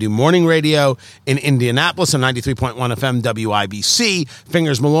know that I do morning radio in Indianapolis on 93.1 FM WIBC.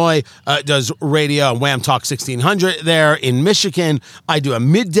 Fingers Malloy does radio on Wham Talk 1600 there in Michigan. I do a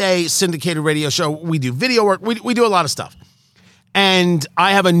midday syndicated radio show. We do video work. We do a lot of stuff. And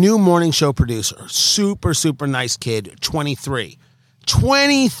I have a new morning show producer, super, super nice kid, 23,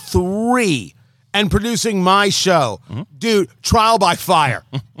 and producing my show. Mm-hmm. Dude, trial by fire.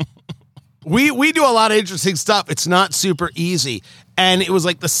 We do a lot of interesting stuff. It's not super easy. And it was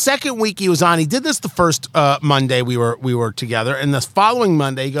like the second week he was on. He did this the first Monday we were together. And the following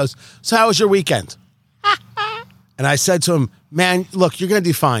Monday, he goes, so how was your weekend? And I said to him, man, look, you're going to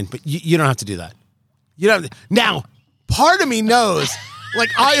do fine, but you don't have to do that. You don't. Now, part of me knows, like,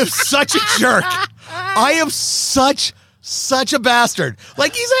 I am such a jerk. I am such a bastard.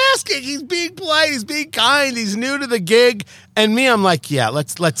 Like, he's asking, he's being polite, he's being kind, he's new to the gig, and me, I'm like, yeah,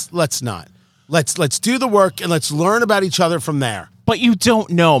 let's not. Let's do the work and let's learn about each other from there. But you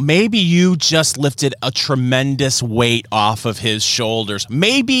don't know. Maybe you just lifted a tremendous weight off of his shoulders.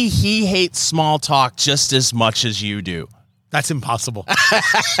 Maybe he hates small talk just as much as you do. That's impossible.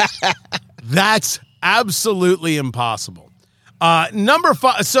 That's absolutely impossible. Number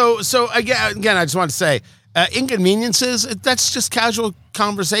 5. So again, I just want to say, inconveniences, that's just casual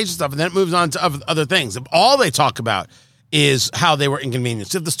conversation stuff, and then it moves on to other things. If all they talk about is how they were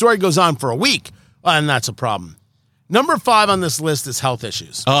inconvenienced, if the story goes on for a week, then that's a problem. Number 5 on this list is health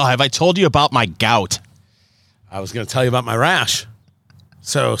issues. Oh, have I told you about my gout? I was going to tell you about my rash.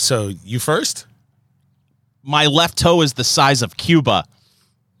 So you first? My left toe is the size of Cuba.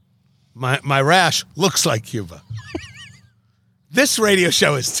 My rash looks like Cuba. This radio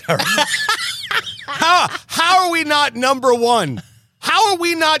show is terrible. How are we not number 1? How are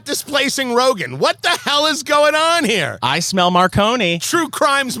we not displacing Rogan? What the hell is going on here? I smell Marconi. True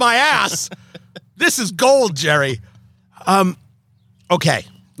crime's my ass. This is gold, Jerry. Okay,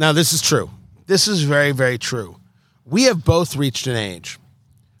 now this is true. This is very, very true. We have both reached an age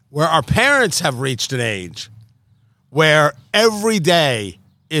where our parents have reached an age where every day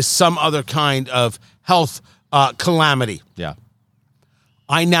is some other kind of health calamity. Yeah.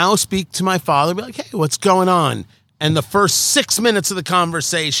 I now speak to my father, be like, hey, what's going on? And the first 6 minutes of the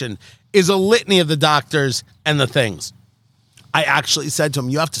conversation is a litany of the doctors and the things. I actually said to him,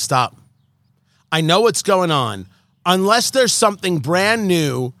 you have to stop. I know what's going on. Unless there's something brand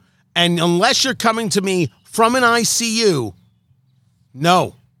new, and unless you're coming to me from an ICU,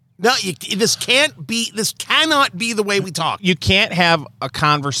 no, this cannot be the way we talk. You can't have a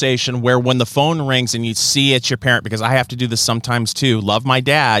conversation where when the phone rings and you see it's your parent, because I have to do this sometimes too. Love my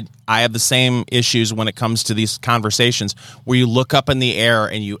dad. I have the same issues when it comes to these conversations where you look up in the air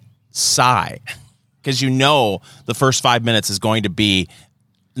and you sigh because you know the first 5 minutes is going to be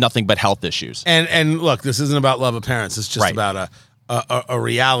nothing but health issues. And look, this isn't about love of parents. It's just about a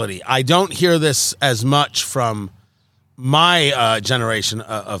reality. I don't hear this as much from my generation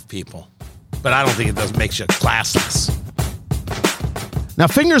of people, but I don't think it makes you classless. Now,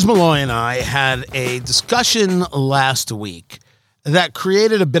 Fingers Malloy and I had a discussion last week that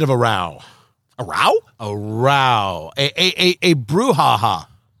created a bit of a row. A row? A row. A brouhaha.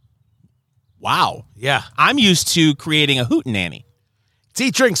 Wow. Yeah. I'm used to creating a hootenanny. It's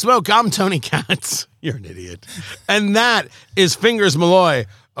Eat, Drink, Smoke. I'm Tony Katz. You're an idiot. And that is Fingers Malloy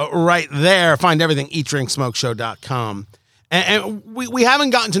right there. Find everything eatdrinksmokeshow.com. And we haven't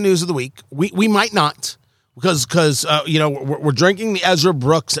gotten to news of the week. We might not because we're drinking the Ezra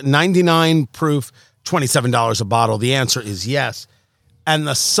Brooks 99 proof, $27 a bottle. The answer is yes. And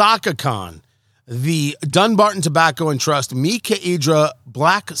the SakaKhan, the Dunbarton Tobacco and Trust Querida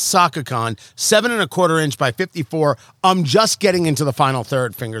Black SakaKhan, 7 1/4 inch by 54. I'm just getting into the final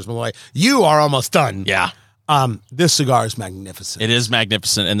third, Fingers Malloy. You are almost done. Yeah. This cigar is magnificent. It is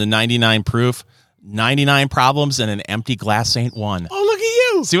magnificent. And the 99 proof, 99 problems and an empty glass ain't one. Oh, look at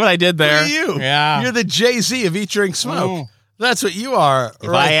you. See what I did there? Look at you. Yeah. You're the Jay-Z of Eat, Drink, Smoke. That's what you are.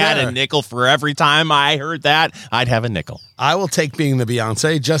 If I had a nickel for every time I heard that, I'd have a nickel. I will take being the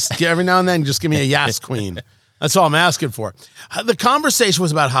Beyonce. Just every now and then, just give me a yes, queen. That's all I'm asking for. The conversation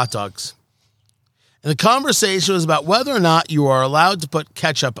was about hot dogs. And the conversation was about whether or not you are allowed to put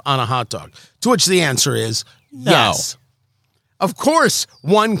ketchup on a hot dog. To which the answer is yes. Of course,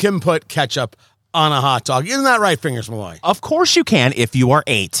 one can put ketchup on a hot dog. Isn't that right, Fingers Malloy? Of course you can if you are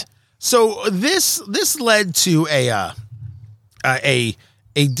 8. So this led to a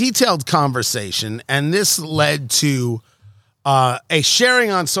detailed conversation, and this led to a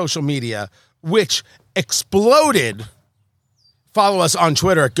sharing on social media, which exploded. Follow us on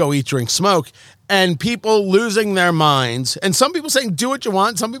Twitter at Go Eat Drink Smoke, and people losing their minds, and some people saying do what you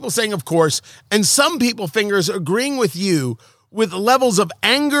want, some people saying of course, and some people, Fingers, agreeing with you with levels of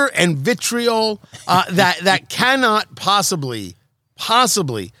anger and vitriol that cannot possibly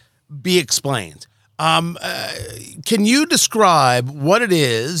be explained. Can you describe what it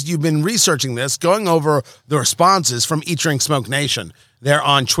is? You've been researching this, going over the responses from Eat, Drink, Smoke Nation. They're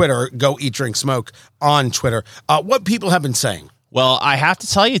on Twitter. Go Eat, Drink, Smoke on Twitter. What people have been saying. Well, I have to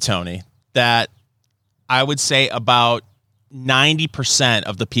tell you, Tony, that I would say about 90%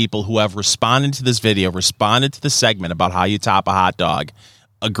 of the people who have responded to this video, responded to the segment about how you top a hot dog,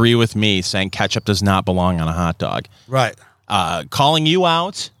 agree with me saying ketchup does not belong on a hot dog. Right. Calling you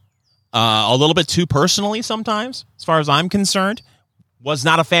out a little bit too personally sometimes, as far as I'm concerned. Was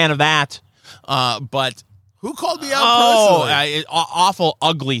not a fan of that. But who called me out personally? Awful,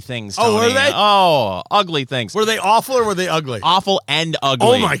 ugly things, Tony. Oh, were they? Oh, ugly things. Were they awful or were they ugly? Awful and ugly.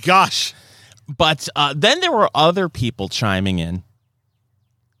 Oh, my gosh. But then there were other people chiming in,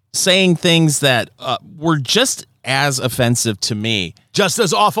 saying things that were just as offensive to me. Just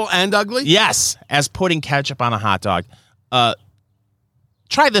as awful and ugly? Yes, as putting ketchup on a hot dog.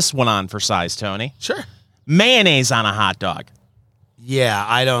 Try this one on for size, Tony. Sure. Mayonnaise on a hot dog. Yeah,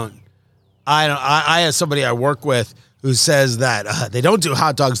 I have somebody I work with who says that they don't do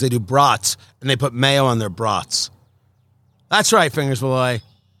hot dogs, they do brats, and they put mayo on their brats. That's right, Fingers Malloy.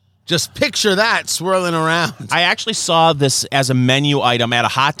 Just picture that swirling around. I actually saw this as a menu item at a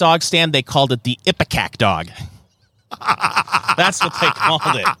hot dog stand. They called it the Ipecac dog. That's what they called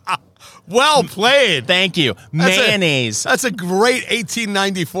it. Well played. Thank you. Mayonnaise. That's a great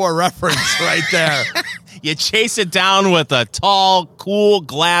 1894 reference right there. You chase it down with a tall, cool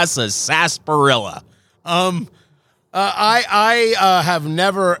glass of sarsaparilla. I have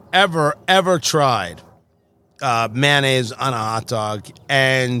never, ever tried mayonnaise on a hot dog,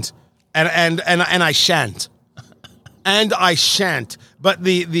 and I shan't. And I shan't. But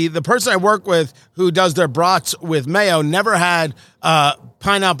the person I work with who does their brats with mayo never had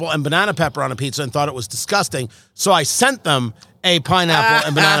pineapple and banana pepper on a pizza and thought it was disgusting. So I sent them a pineapple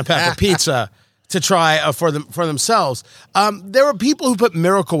and banana pepper pizza to try for themselves. There were people who put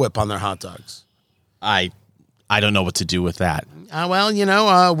Miracle Whip on their hot dogs. I don't know what to do with that. Well,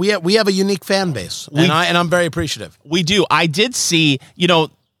 we have a unique fan base, and I'm very appreciative. We do. I did see,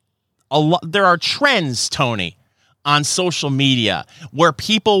 there are trends, Tony, on social media where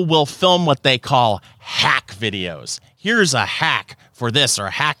people will film what they call hack videos. Here's a hack for this or a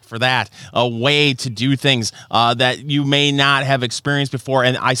hack for that, a way to do things that you may not have experienced before.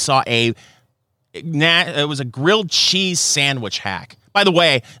 And I saw it was a grilled cheese sandwich hack. By the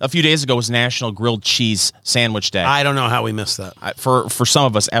way, a few days ago was National Grilled Cheese Sandwich Day. I don't know how we missed that. For some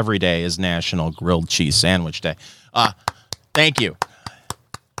of us, every day is National Grilled Cheese Sandwich Day. Thank you.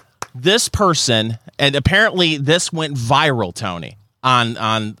 This person, and apparently this went viral, Tony, on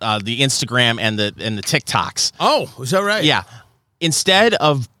the Instagram and the TikToks. Oh, is that right? Yeah. Instead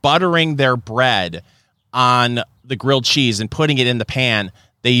of buttering their bread on the grilled cheese and putting it in the pan,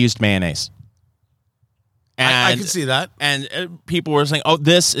 they used mayonnaise. And, I can see that. And people were saying, oh,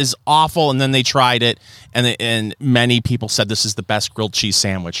 this is awful. And then they tried it. And many people said this is the best grilled cheese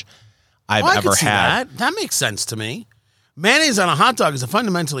sandwich I've ever had. That makes sense to me. Mayonnaise on a hot dog is a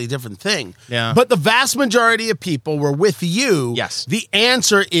fundamentally different thing. Yeah. But the vast majority of people were with you. Yes. The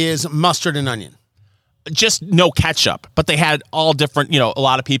answer is mustard and onion. Just no ketchup. But they had all different, a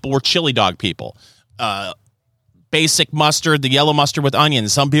lot of people were chili dog people. basic mustard, the yellow mustard with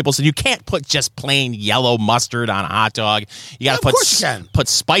onions. Some people said you can't put just plain yellow mustard on a hot dog. You got to put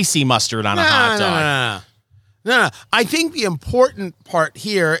spicy mustard on a hot dog. No. I think the important part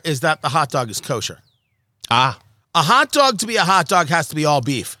here is that the hot dog is kosher. A hot dog to be a hot dog has to be all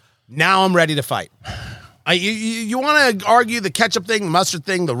beef. Now I'm ready to fight. You want to argue the ketchup thing, the mustard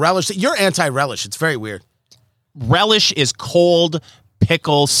thing, the relish thing? You're anti-relish. It's very weird. Relish is cold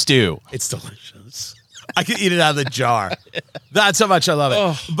pickle stew. It's delicious. I can eat it out of the jar. That's how much I love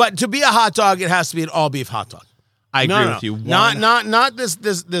it. But to be a hot dog, it has to be an all beef hot dog. I agree with you. Not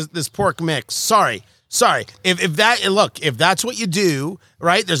this pork mix. Sorry. If that's what you do,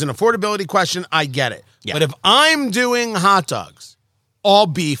 right? There's an affordability question. I get it. Yeah. But if I'm doing hot dogs, all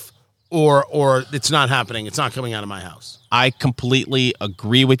beef, or it's not happening. It's not coming out of my house. I completely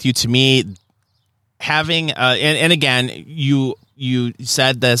agree with you. To me, having and again, you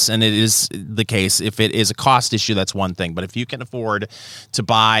said this, and it is the case. If it is a cost issue, that's one thing. But if you can afford to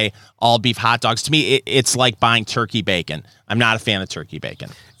buy all beef hot dogs, to me, it's like buying turkey bacon. I'm not a fan of turkey bacon.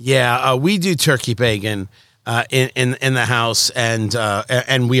 Yeah, we do turkey bacon in the house,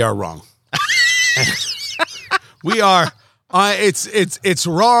 and we are wrong. We are. It's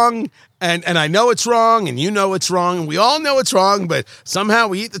wrong, and I know it's wrong, and you know it's wrong, and we all know it's wrong. But somehow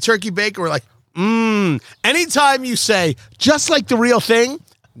we eat the turkey bacon. We're like. Anytime you say just like the real thing,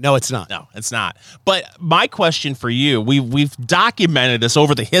 no, it's not. No, it's not. But my question for you, we've documented this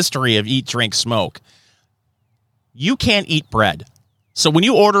over the history of Eat, Drink, Smoke. You can't eat bread. So when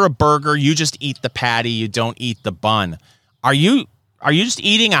you order a burger, you just eat the patty, you don't eat the bun. Are you just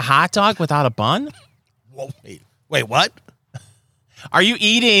eating a hot dog without a bun? Whoa, wait, what? Are you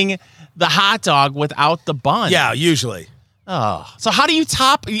eating the hot dog without the bun? Yeah, usually. Oh. So how do you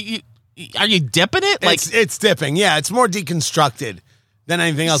top are you dipping it? Like it's dipping. Yeah, it's more deconstructed than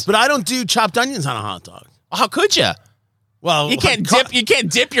anything else. But I don't do chopped onions on a hot dog. How could you? Well, you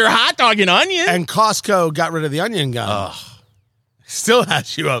can't dip your hot dog in onion. And Costco got rid of the onion gun. Ugh. Still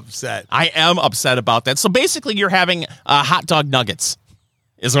has you upset. I am upset about that. So basically, you're having hot dog nuggets,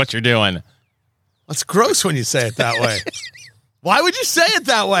 is what you're doing. That's gross when you say it that way. Why would you say it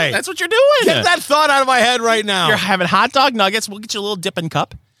that way? That's what you're doing. Get that thought out of my head right now. You're having hot dog nuggets. We'll get you a little dipping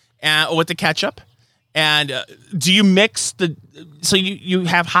cup. With the ketchup, and do you mix so you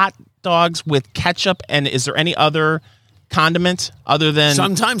have hot dogs with ketchup, and is there any other condiment other than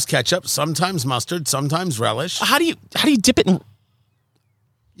sometimes ketchup, sometimes mustard, sometimes relish? How do you dip it? You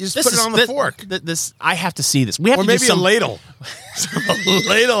just put it on the fork. I have to see this. We have or to maybe do a ladle, a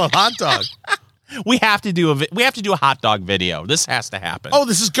ladle of hot dog. We have to do a hot dog video. This has to happen. Oh,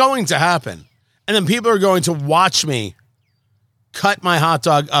 this is going to happen, and then people are going to watch me cut my hot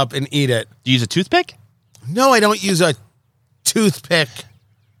dog up and eat it. Do you use a toothpick? No, I don't use a toothpick.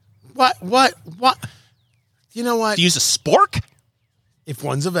 What? You know what? Do you use a spork? If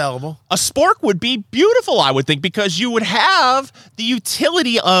one's available. A spork would be beautiful, I would think, because you would have the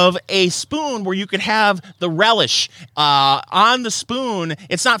utility of a spoon where you could have the relish on the spoon.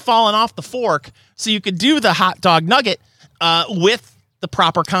 It's not falling off the fork, so you could do the hot dog nugget with the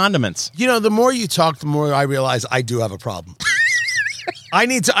proper condiments. You know, the more you talk, the more I realize I do have a problem. I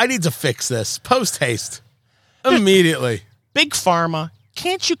need to fix this post haste immediately. Big Pharma,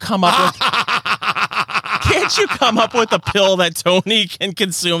 can't you come up with a pill that Tony can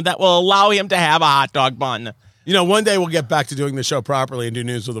consume that will allow him to have a hot dog bun? You know, one day we'll get back to doing the show properly and do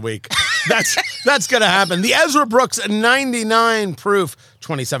news of the week. That's going to happen. The Ezra Brooks 99 proof,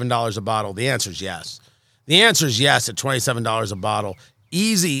 $27 a bottle. The answer is yes. The answer is yes at $27 a bottle.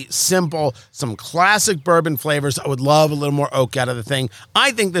 Easy, simple, some classic bourbon flavors. I would love a little more oak out of the thing.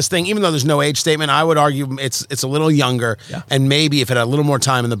 I think this thing, even though there's no age statement, I would argue it's a little younger. Yeah. And maybe if it had a little more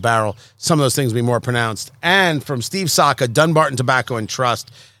time in the barrel, some of those things would be more pronounced. And from Steve Saka, Dunbarton Tobacco and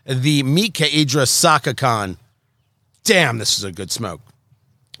Trust, the Querida SakaKhan. Damn, this is a good smoke.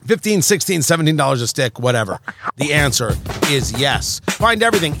 $15, $16, $17 a stick, whatever. The answer is yes. Find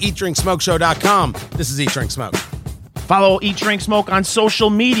everything, eatdrinksmokeshow.com. This is Eat, Drink, Smoke. Follow Eat, Drink, Smoke on social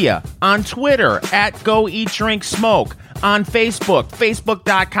media, on Twitter, @Go Eat, Drink, Smoke, on Facebook,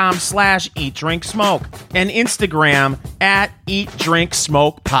 facebook.com/Eat, Drink, Smoke, and Instagram @Eat, Drink,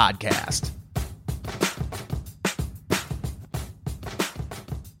 Smoke Podcast.